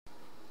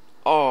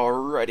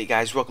Alrighty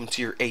guys, welcome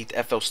to your 8th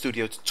FL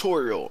Studio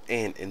tutorial,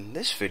 and in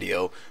this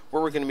video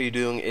what we're going to be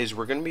doing is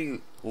we're going to be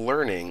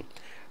learning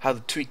how to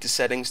tweak the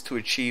settings to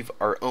achieve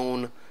our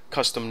own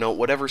custom note,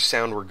 whatever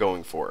sound we're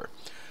going for.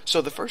 So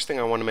the first thing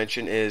I want to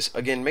mention is,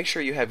 again, make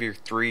sure you have your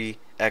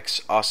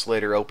 3x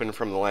oscillator open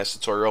from the last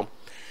tutorial.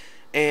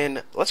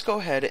 And let's go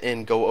ahead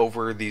and go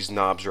over these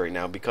knobs right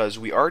now, because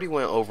we already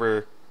went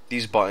over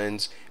these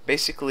buttons.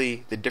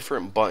 Basically, the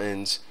different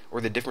buttons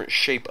or the different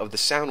shape of the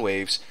sound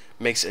waves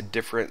makes a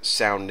different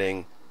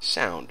sounding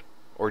sound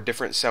or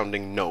different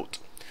sounding note.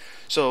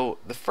 So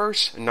the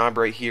first knob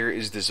right here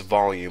is this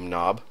volume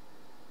knob.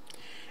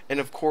 And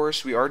of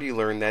course, we already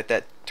learned that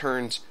that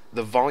turns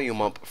the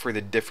volume up for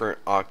the different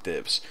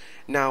octaves.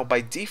 Now,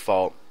 by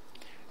default,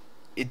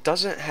 it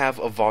doesn't have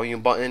a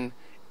volume button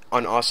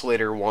on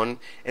oscillator 1,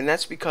 and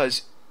that's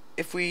because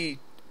if we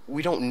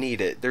don't need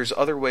it. There's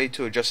other way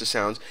to adjust the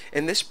sounds,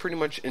 and this pretty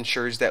much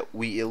ensures that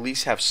we at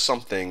least have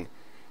something,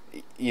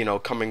 you know,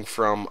 coming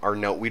from our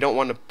note. We don't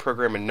want to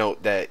program a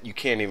note that you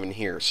can't even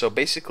hear. So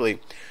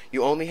basically,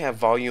 you only have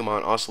volume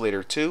on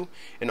oscillator 2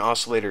 and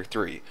oscillator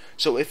 3.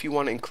 So if you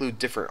want to include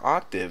different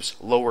octaves,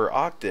 lower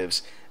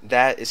octaves,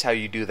 that is how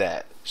you do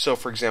that. So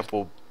for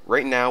example,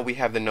 right now we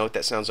have the note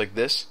that sounds like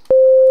this.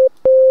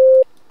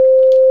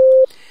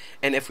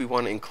 And if we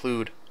want to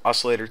include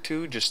oscillator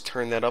 2, just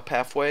turn that up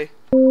halfway.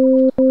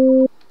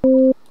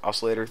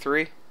 Oscillator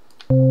 3.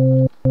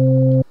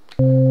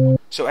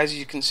 So as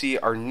you can see,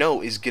 our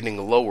note is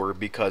getting lower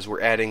because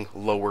we're adding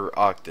lower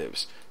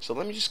octaves. So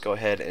let me just go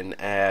ahead and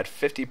add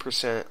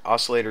 50%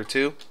 oscillator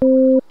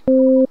 2.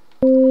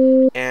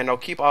 And I'll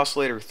keep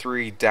oscillator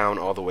 3 down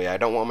all the way. I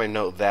don't want my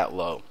note that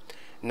low.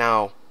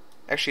 Now,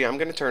 actually, I'm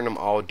going to turn them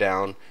all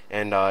down,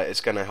 and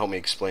it's going to help me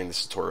explain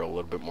this tutorial a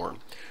little bit more.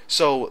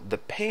 So the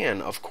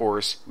pan, of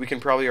course, we can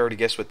probably already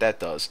guess what that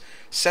does.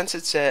 Since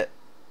it's at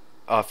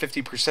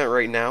 50%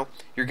 right now,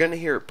 you're going to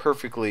hear it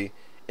perfectly,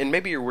 and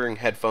maybe you're wearing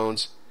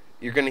headphones,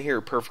 you're going to hear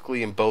it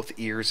perfectly in both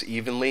ears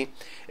evenly.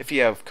 If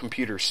you have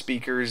computer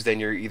speakers, then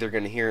you're either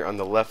going to hear it on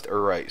the left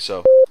or right.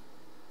 So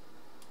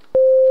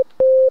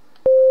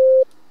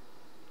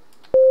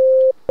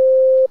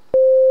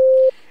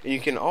and you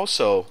can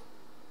also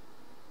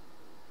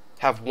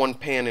have one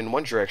pan in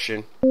one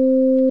direction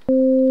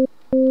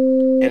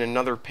and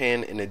another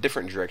pan in a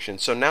different direction.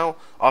 So now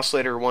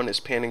oscillator 1 is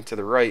panning to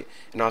the right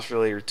and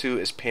oscillator 2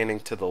 is panning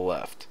to the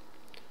left.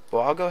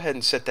 Well, I'll go ahead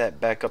and set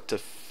that back up to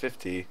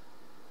 50.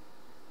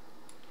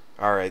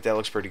 Alright, that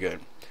looks pretty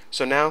good.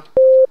 So now,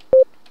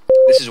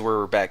 this is where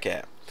we're back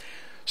at.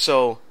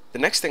 So the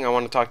next thing I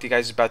want to talk to you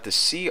guys is about the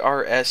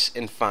Crs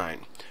and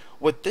Fine.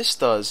 What this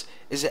does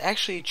is it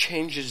actually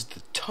changes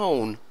the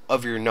tone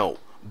of your note.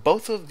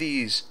 Both of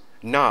these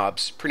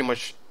knobs pretty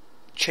much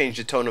change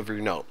the tone of your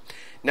note.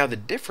 Now the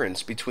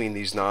difference between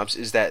these knobs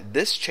is that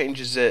this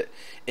changes it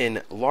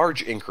in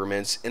large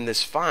increments and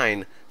this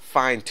fine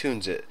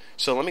tunes it.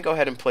 So let me go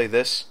ahead and play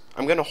this.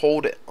 I'm going to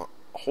hold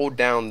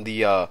down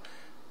the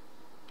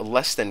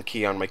less than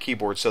key on my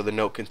keyboard so the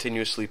note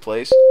continuously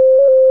plays.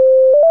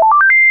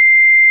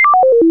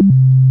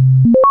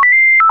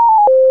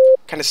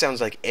 Kind of sounds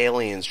like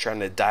aliens trying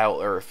to dial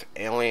Earth.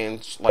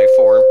 Aliens, life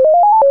form.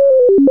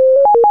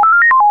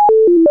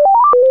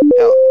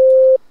 Hell.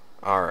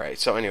 Alright,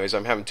 so anyways,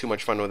 I'm having too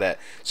much fun with that.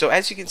 So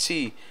as you can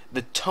see,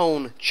 the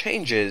tone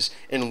changes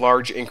in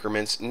large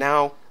increments.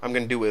 Now I'm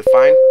going to do it with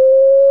fine.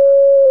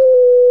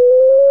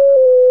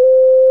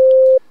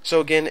 So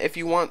again, if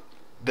you want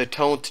the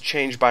tone to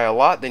change by a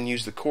lot, then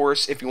use the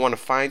chorus. If you want to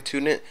fine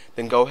tune it,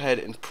 then go ahead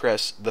and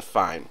press the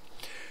fine.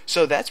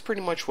 So that's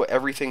pretty much what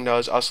everything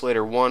does.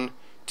 Oscillator 1,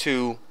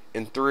 2,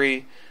 and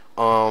 3.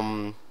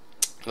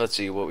 Let's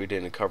see what we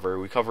didn't cover.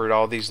 We covered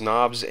all these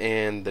knobs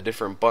and the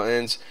different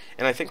buttons,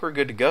 and I think we're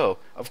good to go.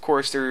 Of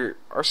course, there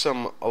are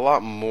a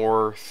lot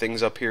more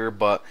things up here,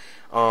 but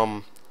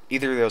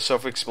either they're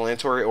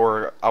self-explanatory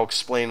or I'll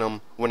explain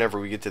them whenever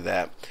we get to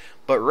that.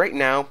 But right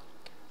now,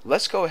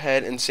 let's go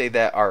ahead and say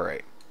that,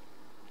 alright,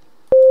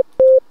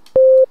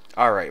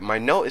 my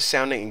note is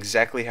sounding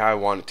exactly how I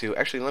want it to.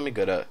 Actually, let me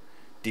get a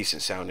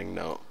decent sounding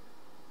note.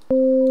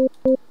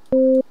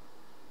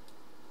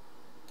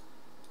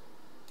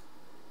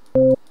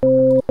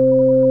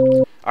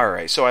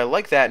 Alright, so I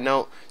like that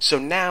note, so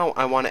now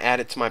I want to add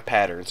it to my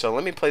pattern. So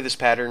let me play this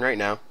pattern right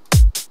now.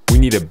 We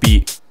need a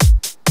beat.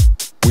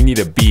 We need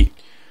a beat.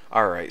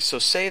 Alright, so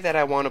say that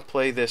I want to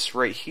play this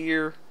right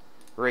here,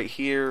 right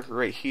here,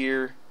 right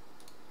here,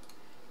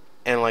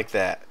 and like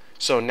that.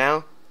 So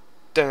now,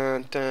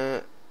 dun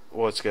dun,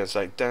 well, it's going to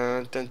say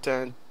dun dun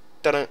dun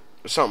dun dun,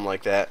 something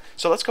like that.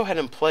 So let's go ahead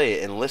and play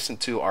it and listen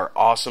to our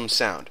awesome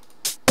sound.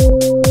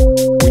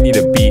 We need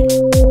a beat.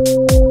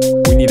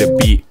 We need a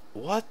beat.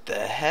 What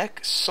the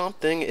heck?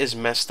 Something is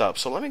messed up.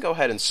 So let me go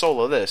ahead and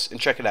solo this and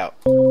check it out.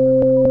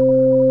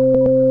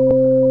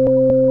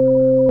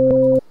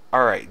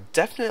 Alright,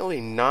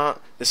 definitely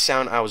not the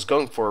sound I was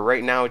going for.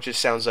 Right now it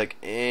just sounds like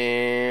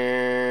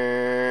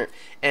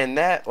and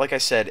that, like I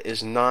said,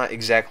 is not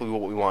exactly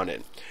what we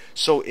wanted.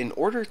 So in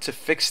order to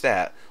fix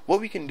that, what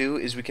we can do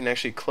is we can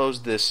actually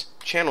close this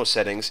channel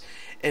settings,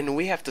 and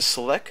we have to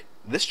select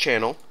this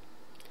channel,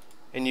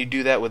 and you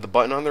do that with the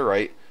button on the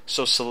right.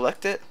 So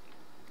select it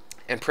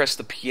and press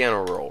the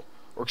piano roll,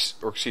 or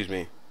excuse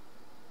me,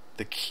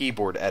 the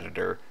keyboard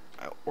editor,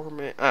 or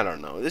I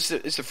don't know. This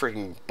is a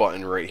freaking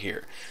button right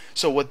here.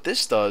 So what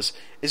this does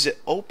is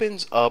it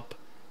opens up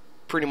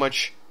pretty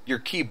much your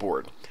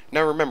keyboard.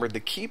 Now remember, the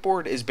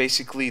keyboard is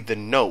basically the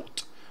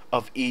note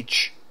of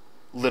each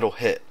little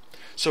hit.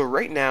 So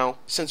right now,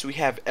 since we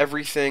have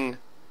everything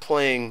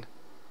playing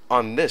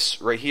on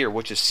this right here,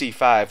 which is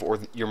C5 or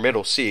your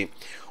middle C,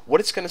 what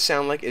it's going to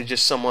sound like is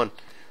just someone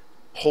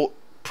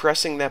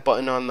pressing that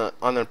button on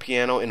the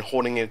piano and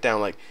holding it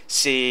down like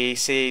C,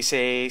 C,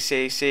 C,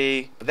 C,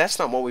 C. But that's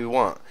not what we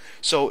want.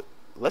 So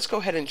let's go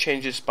ahead and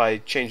change this by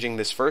changing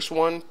this first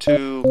one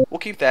to, we'll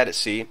keep that at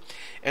C,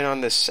 and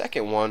on this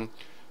second one,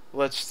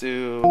 let's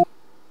do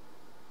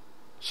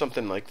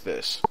something like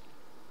this.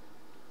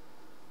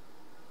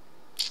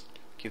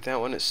 Keep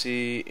that one at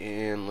C,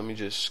 and let me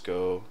just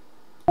go.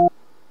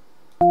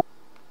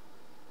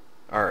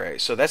 Alright,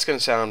 so that's going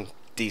to sound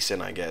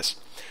decent, I guess.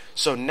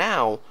 So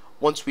now,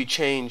 once we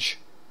change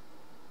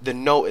the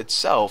note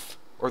itself,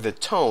 or the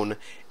tone,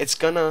 it's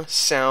going to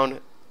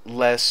sound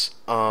less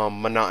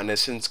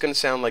monotonous, and it's going to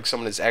sound like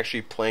someone is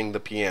actually playing the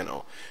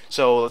piano.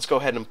 So let's go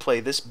ahead and play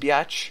this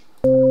biatch.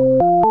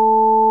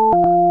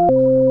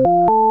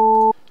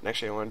 And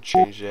actually, I want to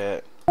change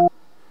that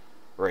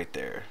right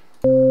there.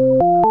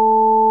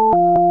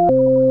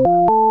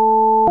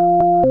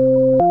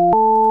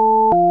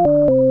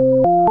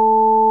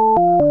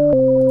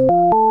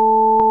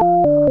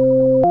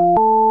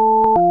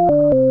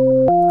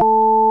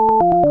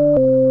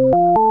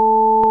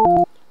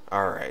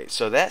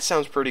 So that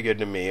sounds pretty good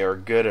to me, or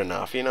good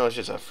enough. You know, it's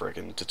just a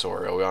freaking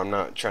tutorial. I'm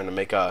not trying to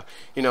make a,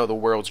 you know, the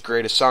world's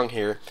greatest song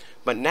here.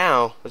 But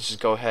now, let's just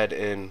go ahead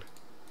and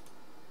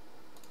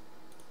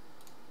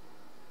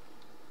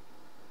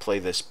play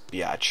this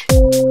biatch.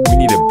 We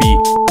need a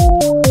beat.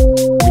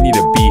 We need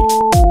a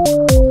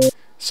beat.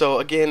 So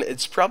again,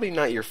 it's probably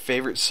not your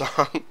favorite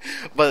song,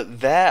 but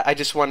that I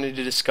just wanted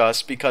to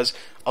discuss because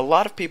a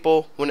lot of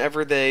people,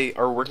 whenever they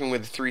are working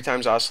with a 3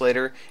 times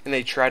oscillator and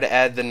they try to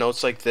add the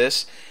notes like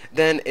this,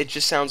 then it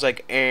just sounds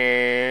like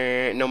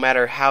no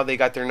matter how they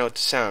got their note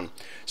to sound.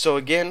 So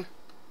again,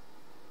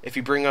 if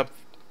you bring up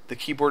the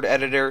keyboard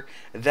editor,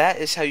 that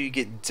is how you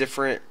get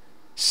different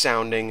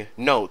sounding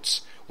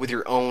notes with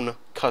your own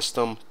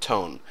custom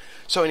tone.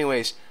 So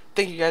anyways,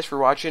 thank you guys for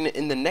watching.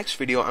 In the next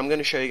video, I'm going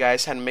to show you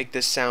guys how to make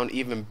this sound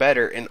even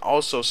better, and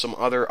also some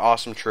other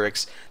awesome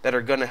tricks that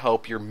are going to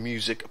help your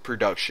music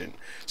production.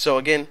 So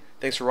again,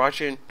 thanks for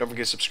watching. Don't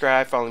forget to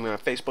subscribe, follow me on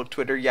Facebook,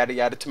 Twitter, yada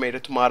yada, tomato,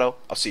 tomato.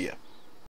 I'll see ya.